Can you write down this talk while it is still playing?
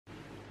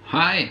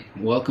Hi,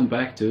 welcome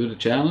back to the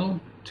channel.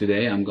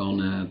 Today I'm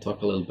gonna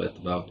talk a little bit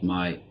about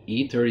my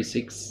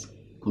E36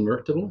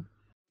 convertible.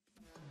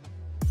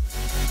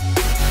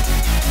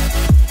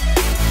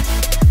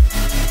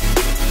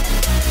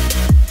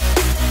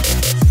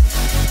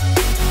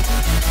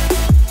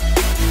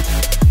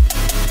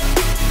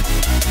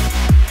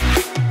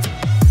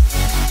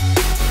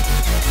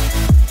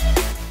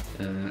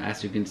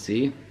 As you can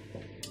see,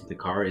 the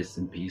car is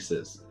in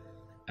pieces.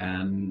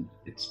 And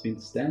it's been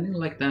standing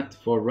like that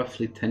for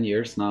roughly 10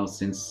 years now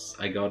since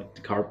I got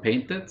the car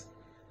painted.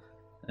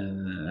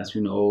 As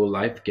you know,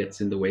 life gets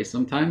in the way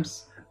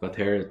sometimes, but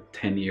here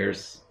 10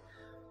 years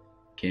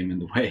came in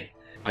the way.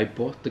 I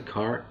bought the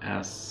car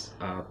as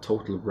a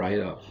total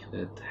write-off.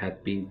 It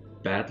had been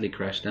badly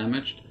crash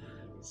damaged,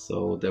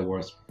 so there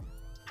was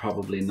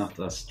probably not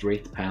a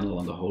straight panel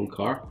on the whole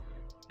car.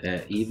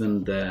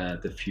 Even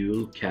the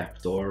fuel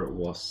cap door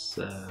was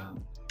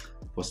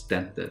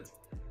dented.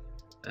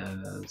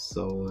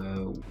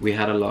 So we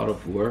had a lot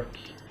of work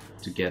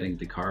to getting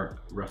the car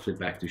roughly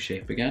back to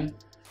shape again.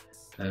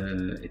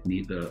 It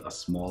needed a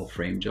small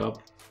frame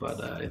job, but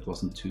it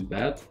wasn't too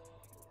bad.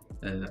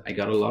 I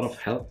got a lot of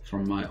help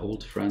from my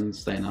old friend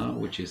Steinar,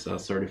 which is a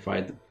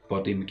certified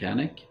body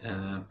mechanic.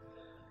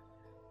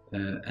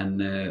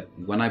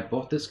 When I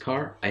bought this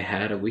car, I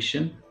had a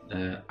vision.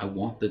 I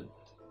wanted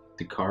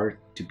the car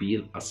to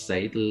be a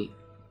saddle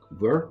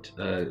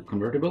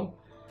convertible,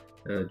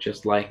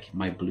 just like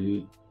my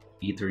blue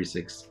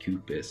E36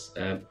 Coupe is.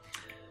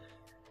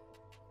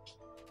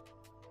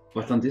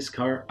 But on this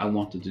car I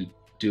wanted to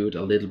do it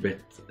a little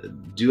bit,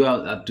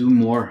 do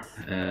more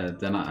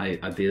than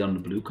I did on the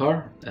blue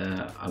car.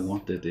 I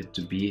wanted it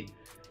to be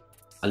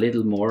a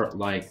little more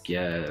like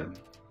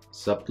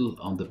subtle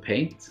on the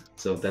paint,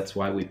 so that's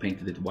why we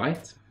painted it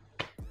white.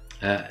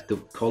 The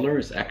color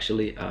is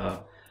actually a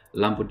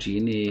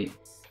Lamborghini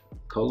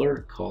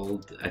color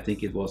called, I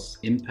think it was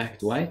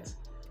Impact White.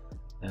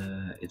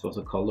 It was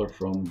a color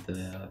from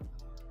the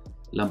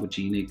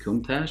Lamborghini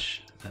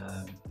Countach,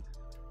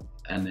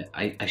 and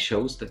I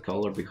chose the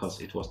color because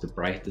it was the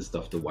brightest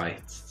of the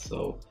whites.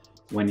 So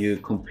when you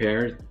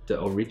compare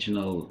the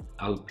original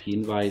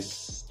Alpine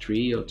Vice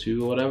 3 or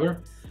 2 or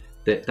whatever,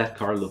 that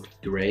car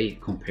looked gray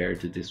compared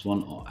to this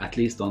one, or at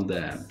least on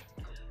the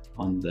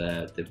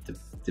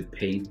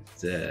paint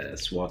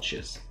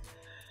swatches.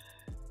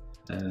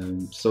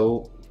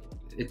 So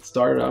it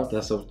started out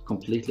as a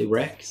completely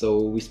wreck, so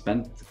we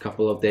spent a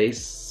couple of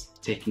days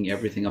taking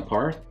everything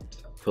apart,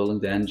 pulling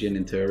the engine,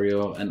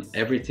 interior, and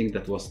everything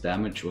that was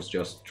damaged was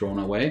just thrown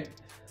away.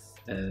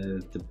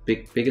 The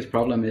biggest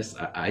problem is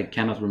I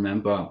cannot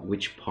remember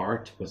which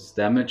part was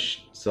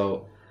damaged,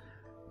 so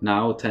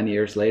now 10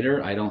 years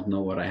later I don't know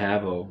what I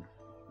have. Or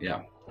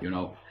yeah, you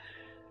know,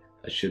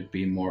 I should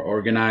be more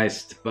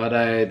organized, but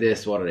it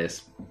is what it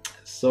is.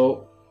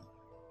 So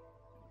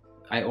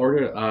I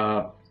ordered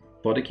a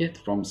body kit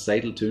from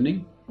Saddle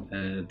Tuning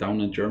down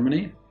in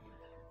Germany.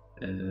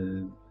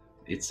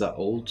 It's an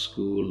old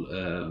school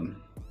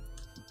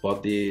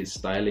body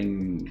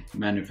styling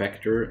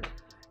manufacturer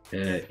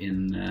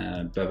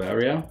in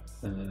Bavaria,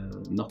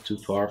 not too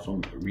far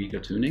from Riga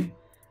Tuning.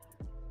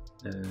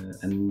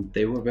 And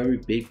they were very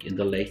big in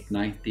the late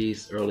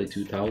 90s, early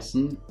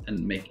 2000s,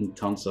 and making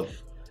tons of,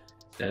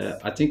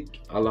 I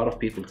think a lot of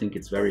people think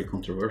it's very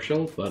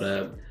controversial,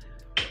 but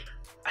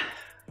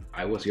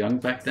I was young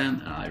back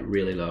then and I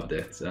really loved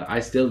it. I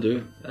still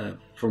do.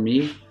 For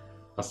me,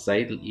 a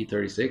Saddle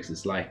E36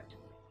 is like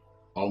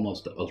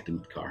almost the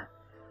ultimate car.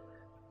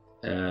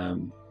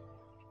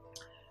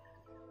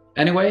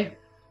 Anyway,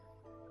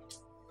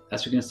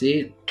 as you can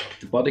see,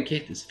 the body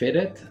kit is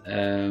fitted.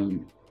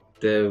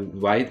 The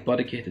white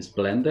body kit is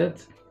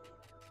blended.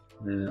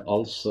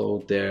 Also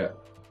the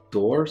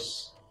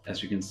doors,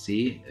 as you can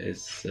see,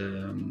 is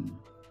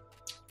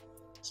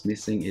it's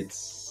missing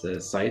its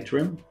side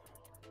trim.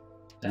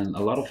 And a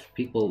lot of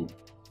people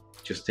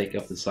just take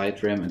off the side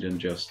trim and then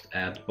just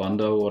add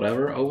Bondo or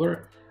whatever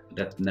over.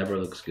 That never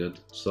looks good.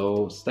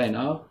 So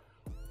Steinar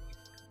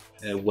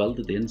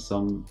welded in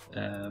some,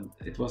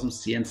 it was some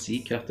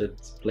CNC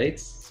cutted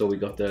plates, so we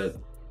got it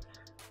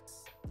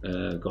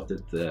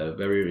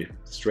very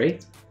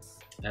straight,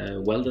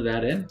 welded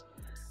that in,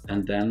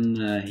 and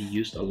then he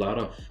used a lot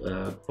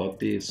of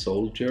body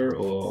soldier,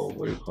 or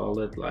what do you call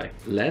it, like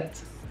lead.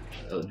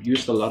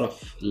 Used a lot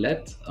of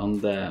lead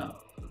on the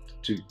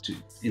to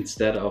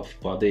instead of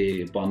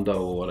body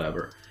Bondo or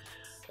whatever.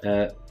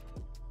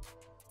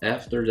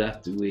 After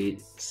that we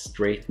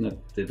straightened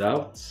it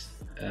out.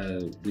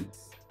 We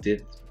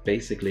did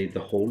basically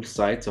the whole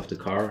sides of the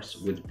cars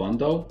with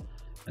Bondo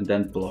and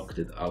then blocked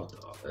it out,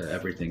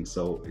 everything.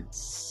 So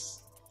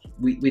it's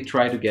we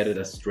try to get it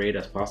as straight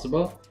as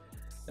possible.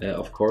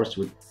 Of course,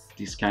 with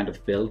these kind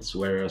of builds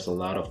where there's a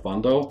lot of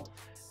Bondo,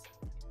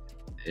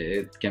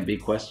 it can be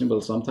questionable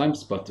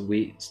sometimes, but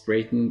we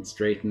straighten,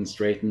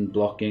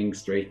 blocking,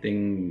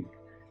 straightening,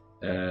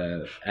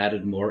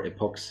 added more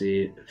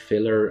epoxy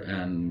filler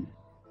and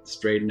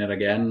straighten it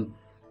again,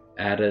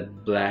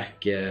 added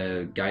black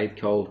guide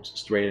coat,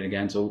 straighten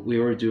again. So we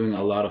were doing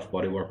a lot of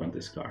body work on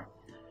this car.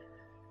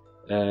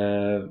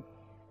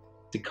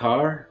 The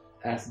car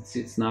as it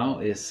sits now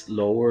is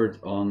lowered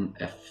on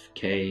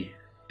FK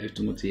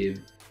Automotive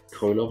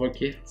coilover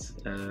kit.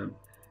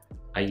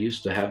 I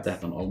used to have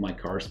that on all my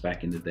cars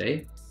back in the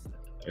day.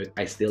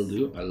 I still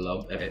do. I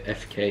love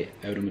FK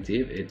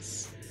Automotive.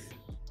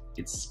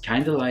 It's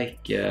kind of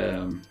like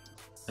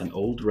an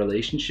old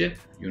relationship,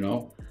 you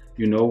know.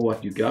 You know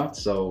what you got,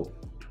 so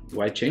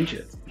why change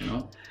it, you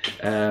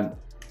know?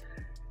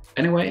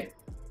 Anyway,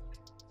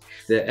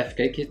 the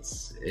FK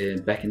kits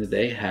back in the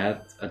day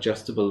had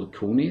adjustable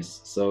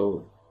coonies,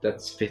 so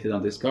that's fitted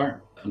on this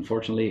car.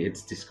 Unfortunately,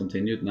 it's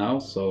discontinued now,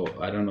 so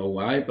I don't know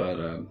why,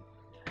 but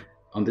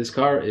on this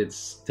car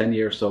it's 10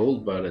 years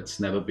old, but it's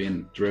never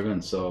been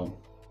driven, so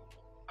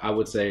I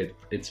would say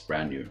it's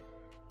brand new.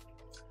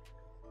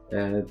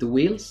 The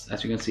wheels,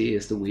 as you can see,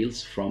 is the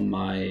wheels from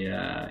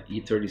my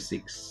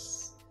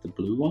E36, the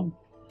blue one.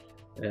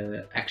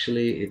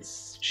 Actually,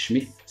 it's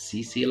Schmidt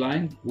CC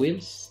line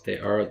wheels. They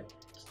are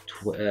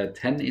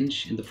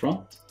 10-inch in the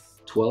front,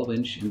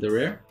 12-inch in the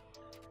rear.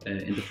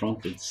 In the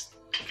front, it's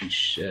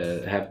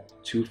have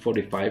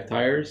 245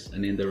 tires,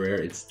 and in the rear,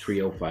 it's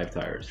 305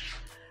 tires.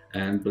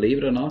 And believe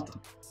it or not,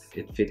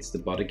 it fits the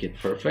body kit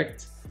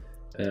perfect.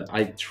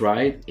 I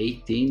tried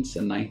 18s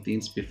and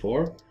 19s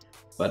before,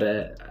 but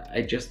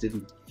I just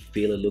didn't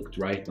feel it looked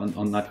right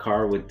on a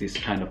car with this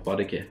kind of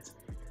body kit.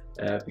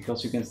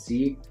 Because you can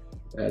see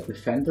the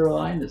fender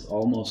line is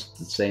almost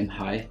the same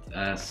height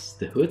as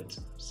the hood,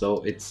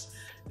 so it's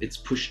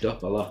pushed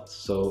up a lot.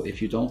 So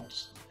if you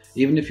don't,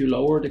 even if you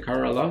lower the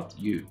car a lot,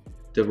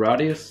 the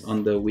radius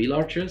on the wheel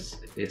arches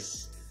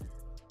is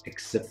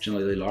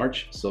exceptionally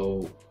large.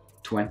 So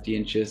 20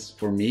 inches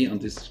for me on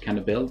this kind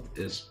of build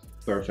is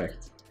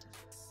perfect.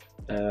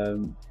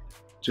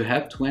 To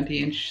have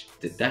 20-inch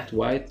that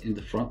wide in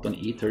the front on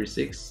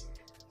E36,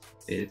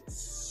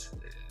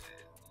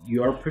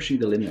 you are pushing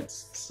the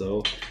limits.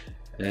 So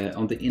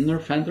on the inner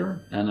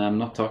fender, and I'm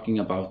not talking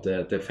about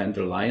the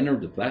fender liner,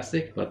 the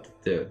plastic, but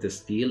the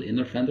steel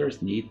inner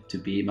fenders need to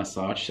be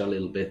massaged a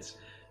little bit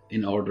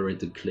in order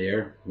to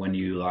clear when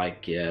you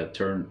like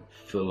turn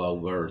full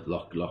over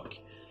lock.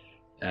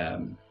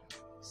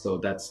 So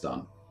that's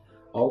done.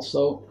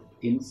 Also,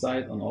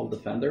 inside on all the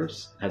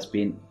fenders has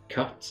been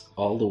cut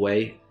all the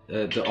way.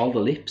 All the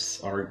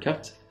lips are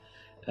cut.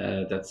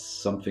 That's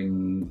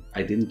something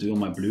I didn't do on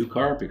my blue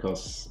car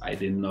because I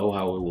didn't know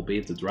how it will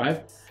be to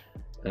drive.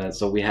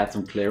 So we had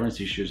some clearance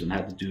issues and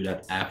had to do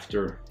that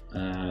after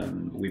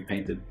we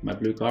painted my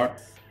blue car.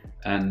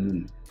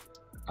 And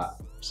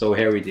so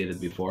here we did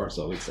it before,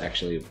 so it's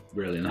actually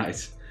really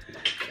nice.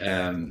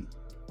 The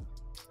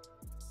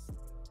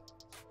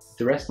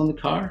rest on the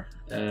car,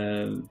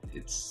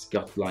 it's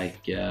got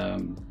like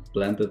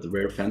blended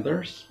rear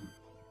fenders.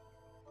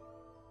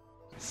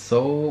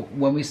 So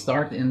when we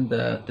start in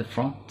the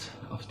front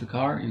of the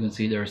car, you can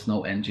see there's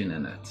no engine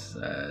in it.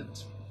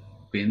 It's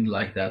been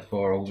like that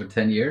for over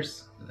 10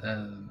 years.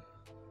 I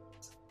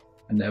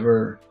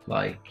never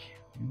like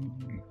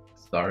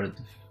started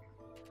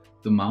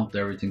to mount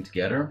everything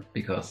together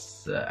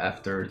because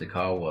after the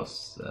car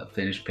was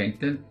finished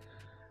painted,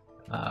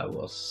 I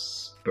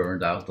was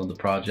burned out on the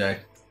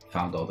project,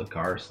 found other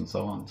cars and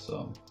so on.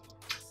 So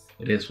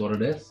it is what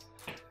it is.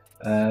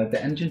 The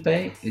engine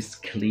bay is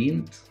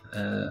cleaned.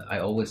 I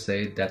always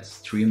say that's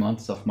 3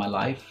 months of my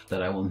life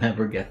that I will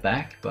never get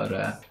back, but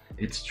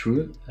it's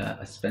true.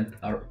 I spent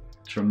a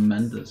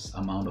tremendous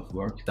amount of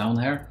work down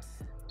here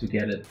to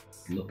get it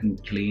looking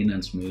clean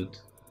and smooth.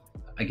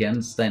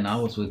 Again,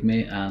 Steinar was with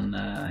me, and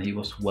he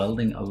was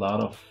welding a lot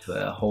of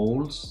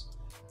holes.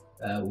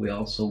 We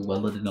also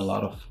welded in a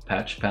lot of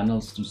patch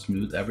panels to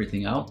smooth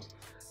everything out.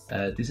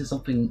 This is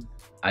something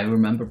I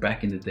remember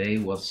back in the day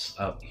was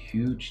a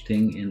huge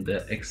thing in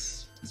the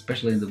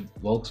especially in the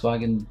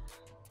Volkswagen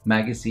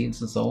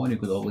magazines and so on. You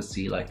could always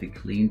see like the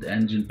cleaned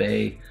engine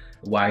bay,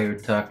 wire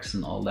tucks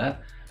and all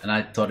that, and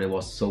I thought it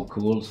was so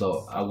cool,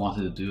 so I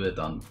wanted to do it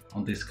on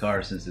this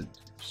car since it's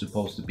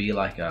supposed to be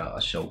like a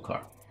show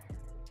car.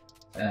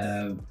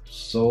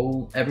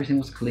 So everything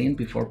was cleaned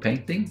before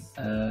painting.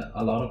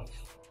 A lot of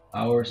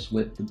hours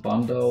with the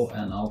Bondo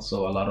and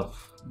also a lot of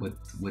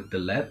with the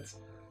LED.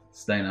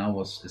 Steinar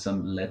is a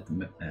LED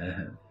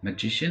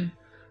magician,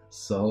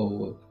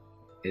 so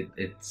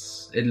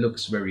it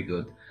looks very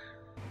good.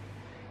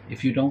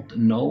 If you don't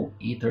know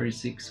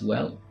E36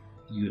 well,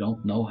 you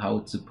don't know how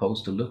it's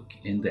supposed to look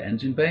in the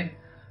engine bay,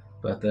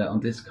 but on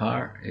this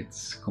car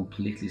it's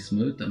completely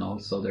smooth, and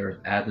also there are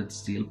added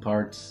steel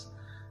parts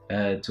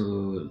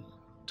to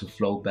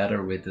flow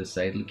better with the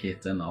saddle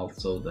kit, and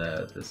also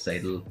the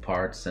saddle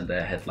parts and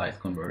the headlight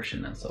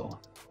conversion and so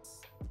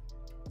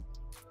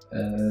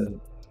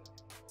on.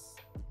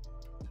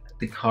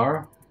 The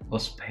car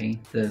was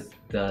painted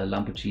the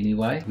Lamborghini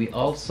white. We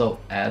also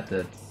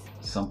added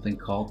something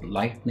called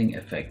lightning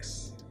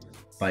effects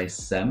by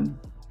SEM,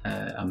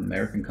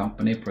 American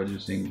company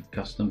producing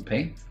custom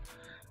paint,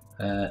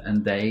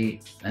 and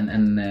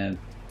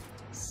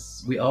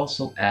we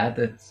also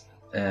added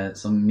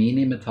some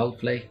mini metal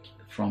flake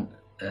from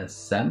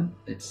SEM.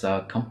 It's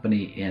a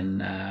company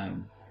in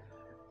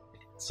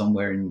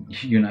somewhere in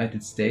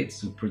United States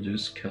who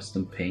produce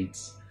custom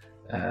paints.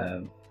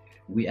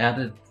 We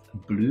added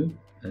blue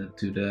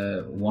to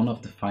the one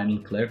of the final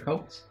clear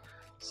coats,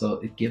 so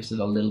it gives it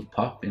a little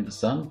pop in the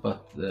sun,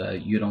 but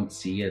you don't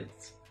see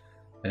it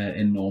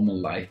in normal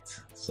light.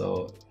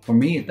 So for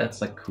me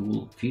that's a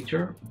cool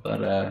feature,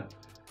 but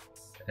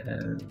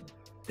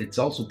it's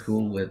also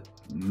cool with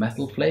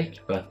metal flake,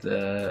 but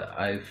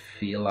I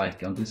feel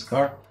like on this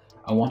car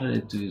I wanted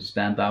it to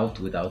stand out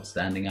without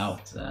standing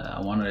out. I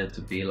wanted it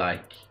to be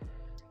like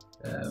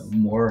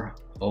more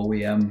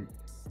OEM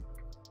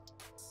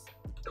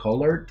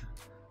colored,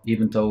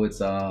 even though it's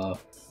a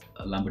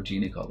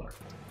Lamborghini color.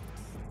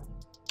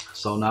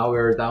 So now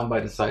we're down by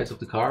the sides of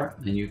the car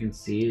and you can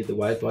see the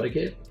wide body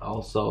kit,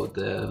 also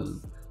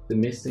the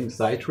missing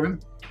side trim,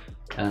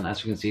 and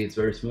as you can see it's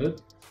very smooth.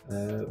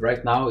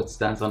 Right now it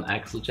stands on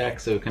axle jack,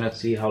 so you cannot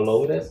see how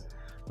low it is,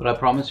 but I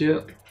promise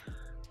you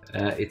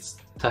it's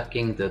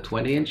tucking the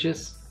 20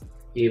 inches,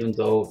 even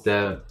though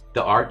the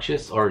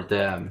arches or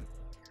the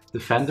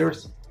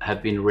fenders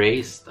have been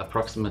raised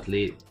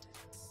approximately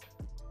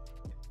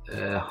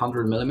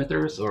 100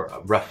 millimeters or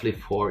roughly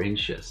 4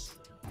 inches.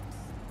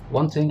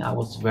 One thing I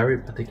was very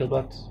particular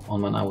about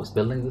when I was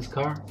building this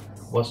car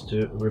was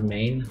to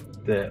remain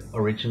the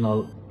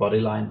original body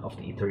line of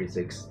the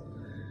E36.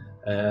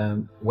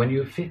 When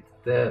you fit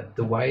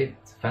the wide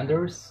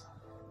fenders,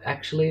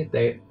 actually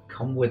they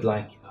come with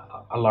like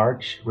a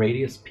large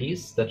radius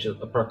piece that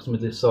just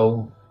approximately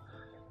so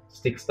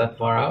sticks that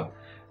far out,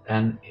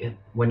 and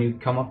when you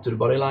come up to the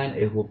body line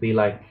it will be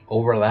like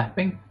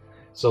overlapping.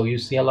 So you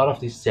see a lot of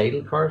these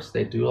Seidel cars,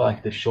 they do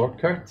like the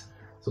shortcut,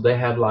 so they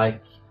have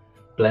like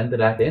blended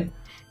that in,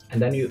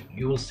 and then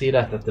you will see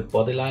that the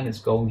body line is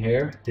going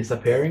here,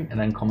 disappearing, and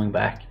then coming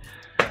back.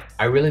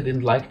 I really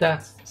didn't like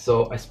that,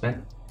 so I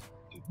spent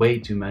way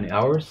too many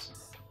hours,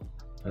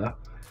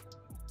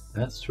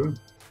 that's true,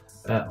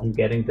 on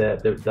getting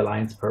the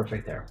lines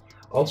perfect there.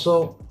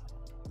 Also,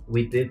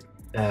 we did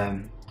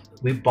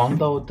we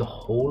bonded the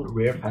whole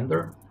rear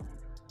fender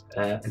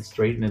and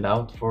straightened it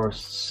out for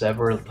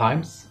several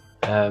times.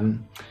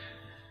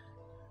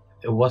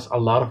 It was a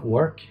lot of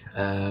work,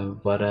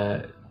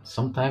 but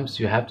sometimes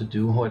you have to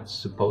do what it's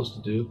supposed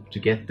to do to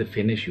get the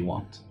finish you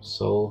want.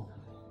 So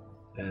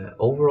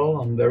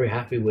overall I'm very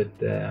happy with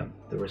the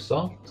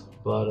result,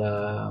 but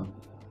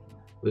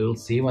we will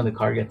see when the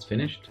car gets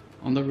finished.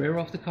 On the rear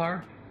of the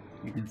car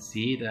you can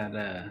see that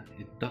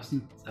it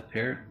doesn't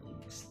appear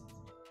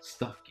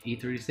stock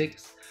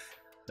E36.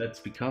 That's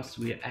because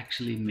we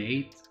actually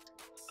made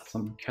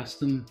some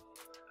custom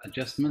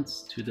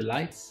adjustments to the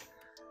lights,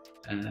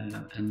 and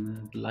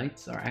the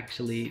lights are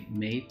actually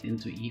made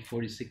into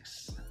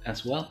E46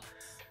 as well.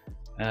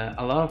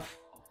 A lot of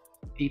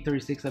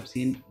E36 I've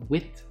seen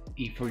with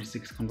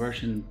E46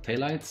 conversion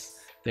taillights,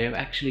 they have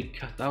actually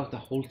cut out the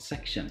whole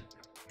section.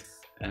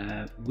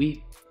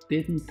 We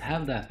didn't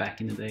have that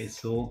back in the day,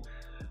 so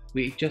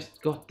we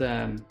just got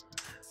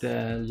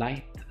the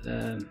light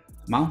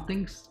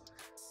mountings,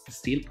 the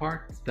steel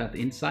part that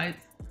inside,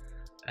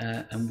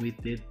 and we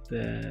did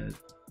the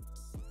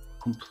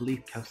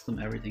complete custom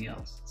everything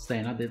else.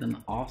 Steinar did an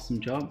awesome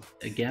job.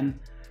 Again,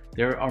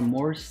 there are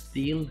more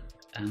steel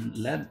and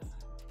LED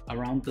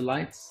around the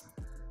lights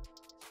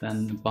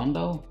than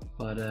Bondo,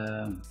 but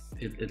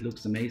it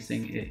looks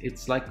amazing.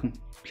 It's like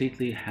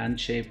completely hand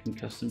shaped and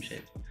custom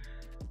shaped.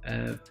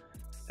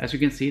 As you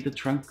can see, the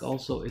trunk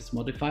also is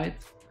modified.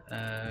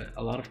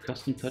 A lot of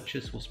custom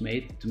touches was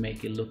made to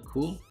make it look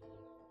cool.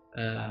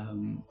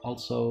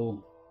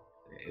 Also,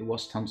 it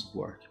was tons of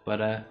work,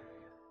 but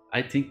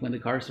I think when the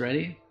car is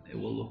ready, it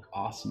will look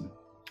awesome.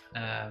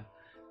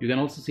 You can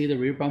also see the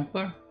rear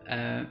bumper.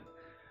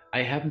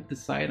 I haven't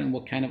decided on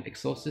what kind of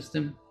exhaust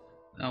system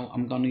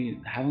I'm gonna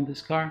have on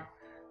this car.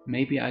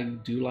 Maybe I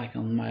do like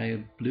on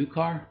my blue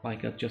car,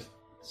 like a just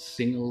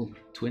single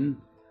twin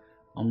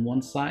on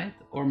one side,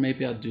 or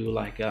maybe I'll do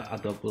like a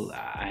double.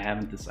 I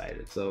haven't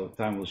decided, so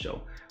time will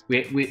show.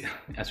 We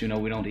as you know,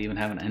 we don't even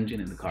have an engine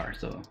in the car,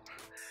 so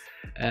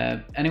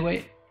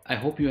anyway, I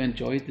hope you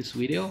enjoyed this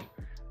video.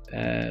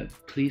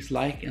 Please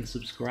like and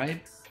subscribe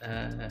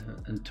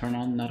and turn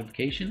on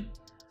notification.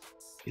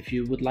 If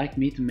you would like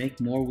me to make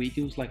more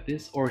videos like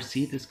this or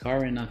see this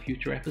car in a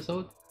future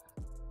episode,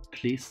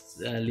 please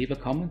leave a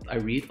comment. I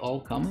read all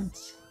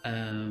comments,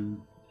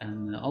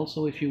 and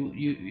also if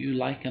you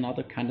like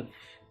another kind of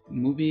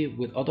movie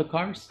with other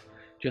cars,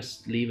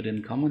 just leave it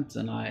in comments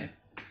and I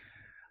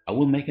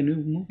will make a new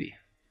movie.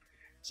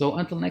 So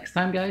until next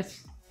time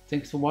guys,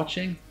 thanks for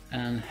watching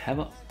and have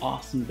an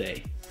awesome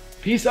day.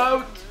 Peace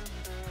out.